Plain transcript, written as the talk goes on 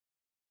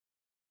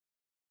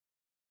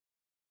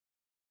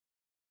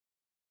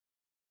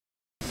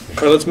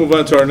All right, let's move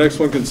on to our next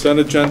one, consent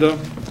agenda.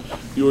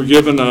 You were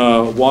given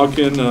a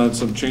walk-in on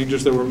some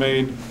changes that were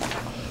made,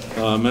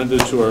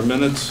 amended to our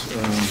minutes.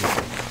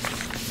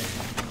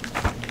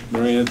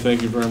 Mary Ann,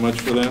 thank you very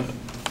much for that.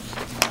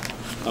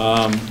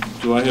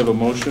 Do I have a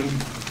motion?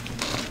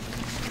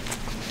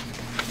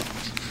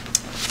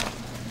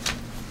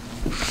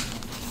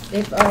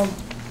 If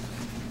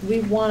we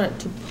wanted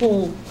to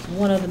pull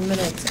one of the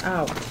minutes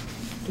out,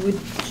 would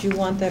you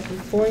want that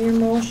before your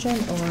motion,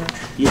 or?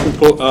 You can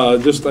pull,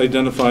 just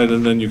identify it,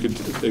 and then you could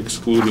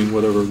excluding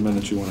whatever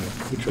minutes you want to.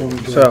 Which one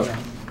would you So, like?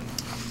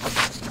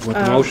 with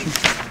the motion?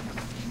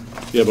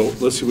 Yeah,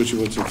 but let's see what you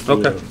want to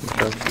exclude. Okay.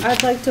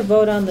 I'd like to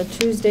vote on the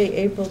Tuesday,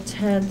 April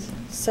 10th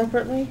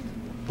separately.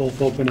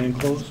 Both open and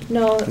closed?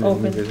 No,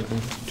 open,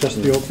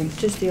 Just the open?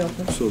 just the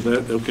open. So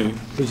that, okay.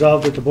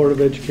 Resolved that the Board of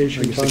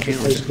Education, I guess I Township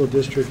can't High School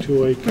District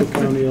 208, Cook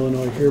County,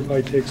 Illinois,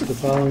 hereby takes the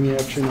following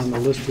action on the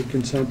listed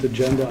consent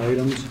agenda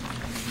items.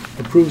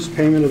 Approves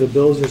payment of the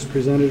bills as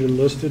presented and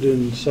listed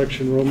in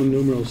section Roman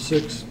numeral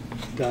 6,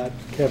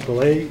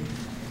 capital A.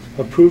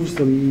 Approves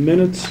the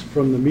minutes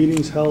from the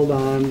meetings held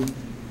on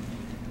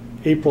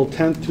April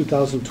 10th,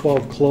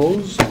 2012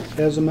 closed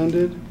as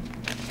amended,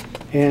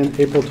 and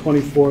April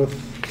 24th,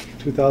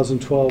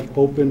 2012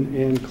 open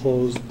and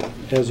closed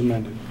as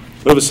amended.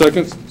 Do I have a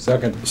second?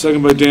 Second.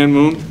 Second by Dan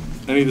Moon.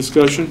 Any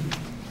discussion?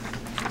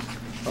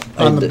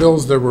 On the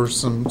bills, there were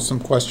some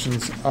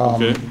questions.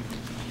 Okay.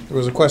 There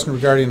was a question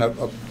regarding a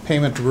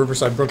payment to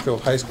Riverside Brookfield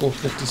High School,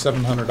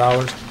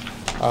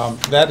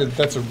 $5,700.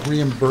 That's a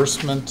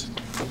reimbursement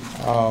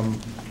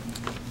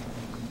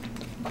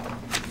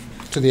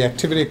to the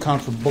activity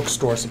account for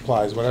bookstore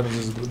supplies. What happens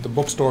is the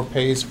bookstore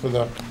pays for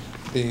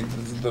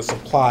the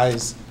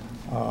supplies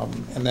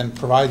and then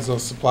provides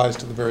those supplies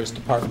to the various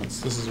departments.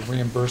 This is a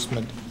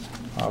reimbursement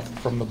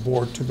from the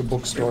board to the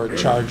bookstore. It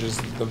charges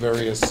the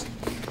various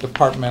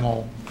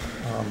departmental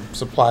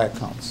supply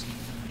accounts.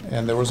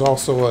 And there was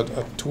also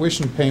a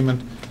tuition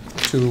payment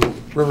to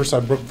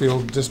Riverside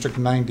Brookfield District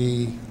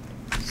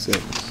 96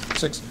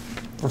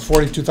 for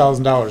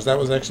 $42,000. That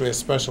was actually a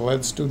special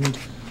ed student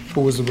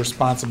who was the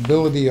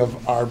responsibility of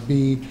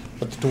RB,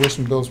 but the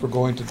tuition bills were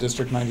going to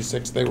District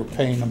 96. They were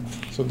paying them,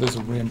 so there's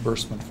a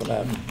reimbursement for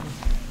that.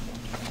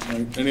 All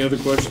right. Any other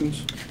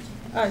questions?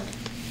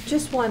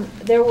 Just one.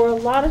 There were a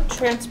lot of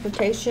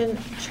transportation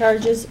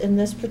charges in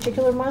this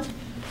particular month.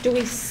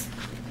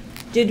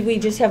 Did we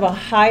just have a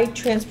high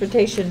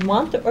transportation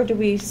month, or do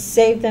we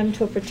save them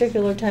to a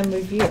particular time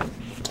of year?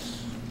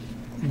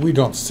 We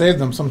don't save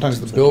them.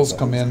 Sometimes the bills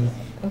come in,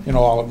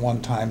 all at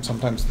one time.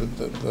 Sometimes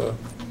the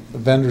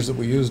vendors that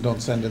we use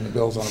don't send in the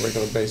bills on a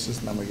regular basis,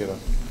 and then we get a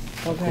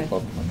Okay. clip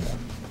of them like that.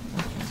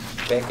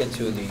 Back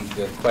into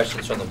the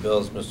questions from the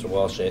bills Mr.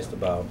 Walsh asked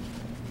about,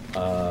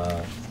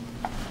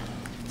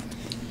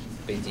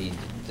 the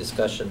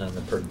discussion on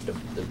the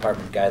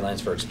department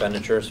guidelines for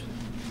expenditures.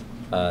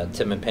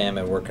 Tim and Pam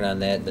are working on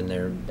that,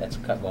 then that's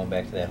going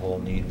back to that whole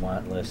need,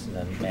 want list, and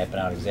then mapping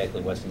out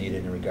exactly what's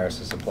needed in regards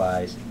to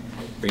supplies.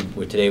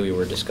 Today we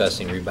were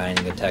discussing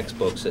rebinding the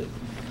textbooks,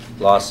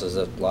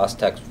 lost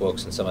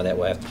textbooks, and some of that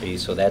will have to be,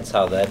 so that's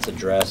how that's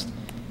addressed.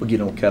 Well,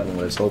 Kevin,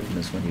 what I was hoping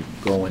is when you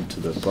go into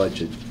the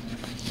budget,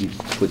 you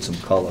put some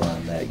color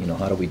on that.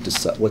 How do we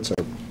decide, what's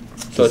our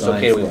So it's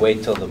okay, we for?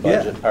 wait till the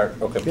budget Yeah. part?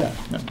 Okay. Yeah.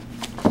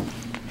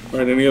 All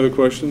right, any other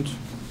questions?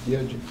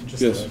 Yeah,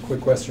 just Yes. a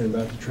quick question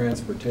about the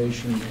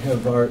transportation.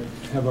 Have our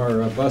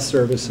bus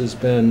services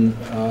been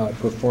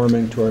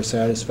performing to our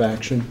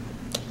satisfaction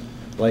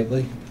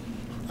lately?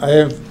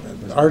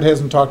 Art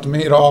hasn't talked to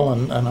me at all,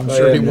 and I'm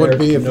sure he would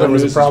be if there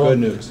was a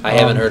problem. Good news. I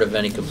haven't heard of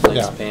any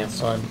complaints, Yeah, Pam.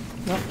 so I'm,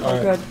 No, All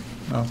we're right. good.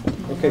 no.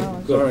 Okay,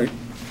 All good. right.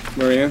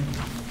 Mary Ann?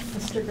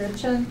 Mr.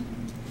 Gritchen?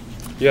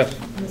 Yes.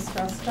 Ms.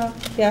 Fresca?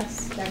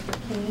 Yes. Dr.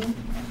 King?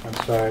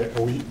 I'm sorry,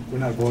 we're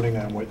not voting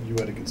on what you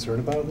had a concern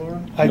about,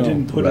 Laura? I No,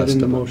 didn't the put it rest in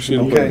the of it. motion.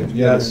 Okay,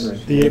 yes.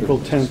 The April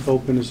 10th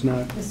open is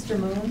not, Mr.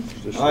 Moon?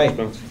 Aye.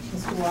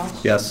 Mr. Walsh?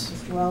 Yes.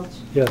 Mr. Welch?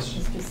 yes.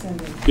 Mr.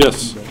 Cindy?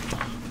 Yes.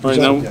 All right,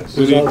 now, Yes.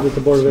 we Resolved need, that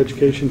the Board of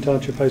Education,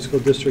 Township High School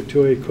District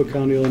 208, Cook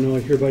County,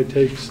 Illinois, hereby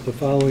takes the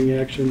following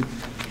action.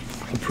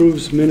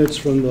 Approves minutes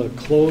from the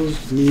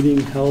closed meeting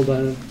held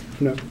on,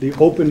 the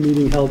open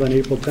meeting held on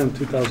April 10th,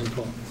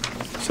 2012.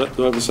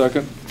 do I have a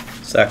second?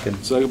 Second.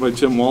 Second by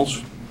Tim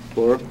Walsh.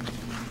 Laura?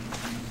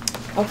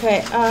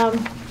 Okay, I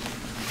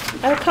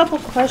have a couple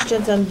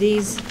questions on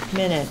these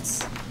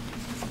minutes.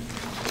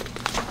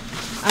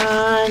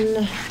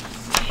 On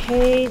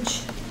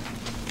page,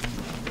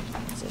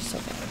 is this so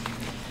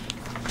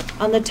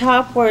bad? On the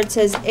top where it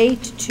says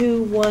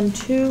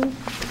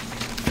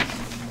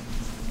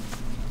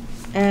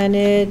 8212, and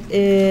it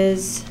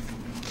is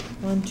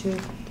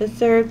the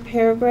third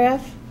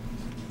paragraph,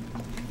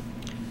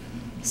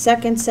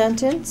 second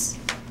sentence.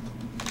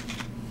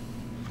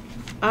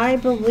 I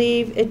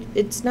believe,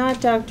 it's not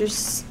Dr.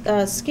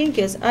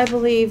 Skinkis, I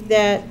believe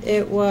that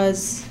it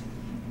was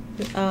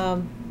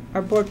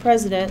our board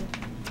president,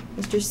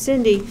 Mr.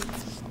 Cindy,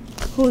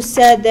 who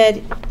said that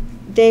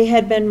they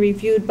had been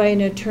reviewed by an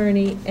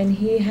attorney and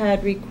he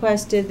had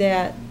requested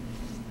that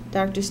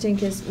Dr.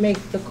 Skinkis make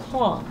the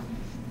call.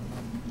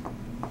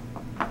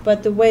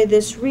 But the way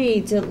this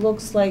reads, it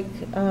looks like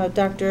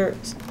Dr.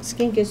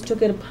 Skinkis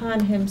took it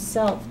upon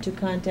himself to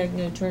contact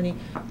an attorney,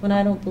 when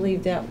I don't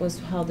believe that was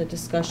how the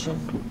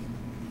discussion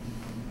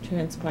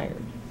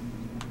transpired.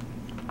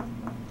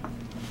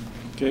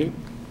 Okay.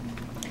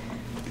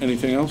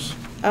 Anything else?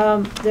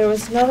 There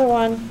was another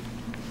one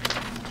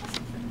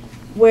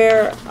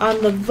where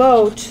on the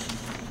vote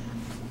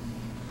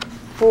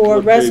for What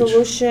page?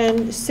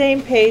 resolution,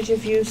 same page,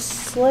 if you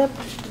slip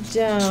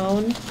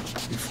down, You're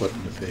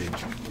flipping the page.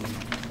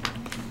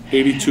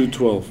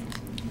 8212.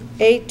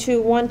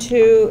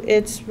 8212,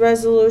 it's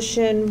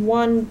resolution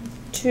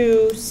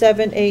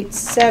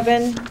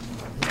 12787.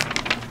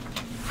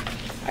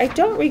 I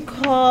don't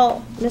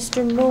recall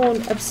Mr.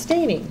 Moon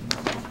abstaining.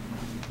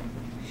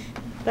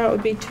 That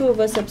would be two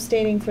of us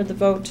abstaining for the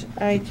vote.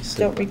 I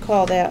don't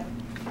recall that.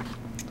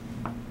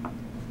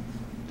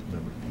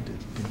 Remember, you did.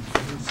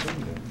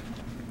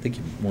 I think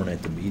you weren't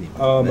at the meeting.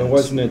 I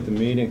wasn't at the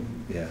meeting.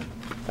 Yeah.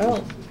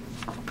 Oh.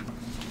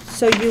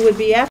 So you would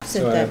be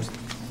absent So I then?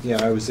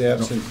 Yeah, I was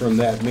absent from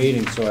that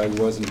meeting, so I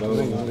wasn't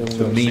voting on it, so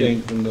The meeting-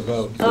 abstained from the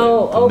vote.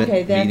 Oh, The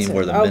okay, that's it. Meeting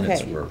where the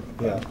minutes Okay. were.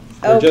 Yeah,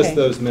 or Okay. just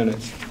those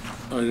minutes.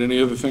 All right,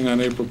 any other thing on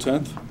April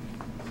 10th?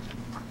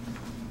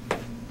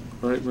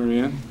 All right, Mary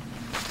Ann?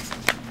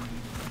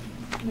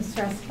 Ms.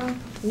 Ruska?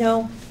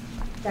 No.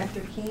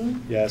 Dr.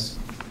 King? Yes.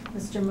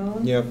 Mr.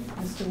 Moon? Yep.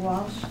 Mr.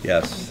 Walsh?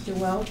 Yes. Mr.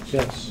 Welch?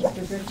 Yes.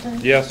 Mr. Goodson?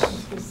 Yes.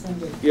 Mr.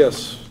 Cindy?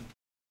 Yes.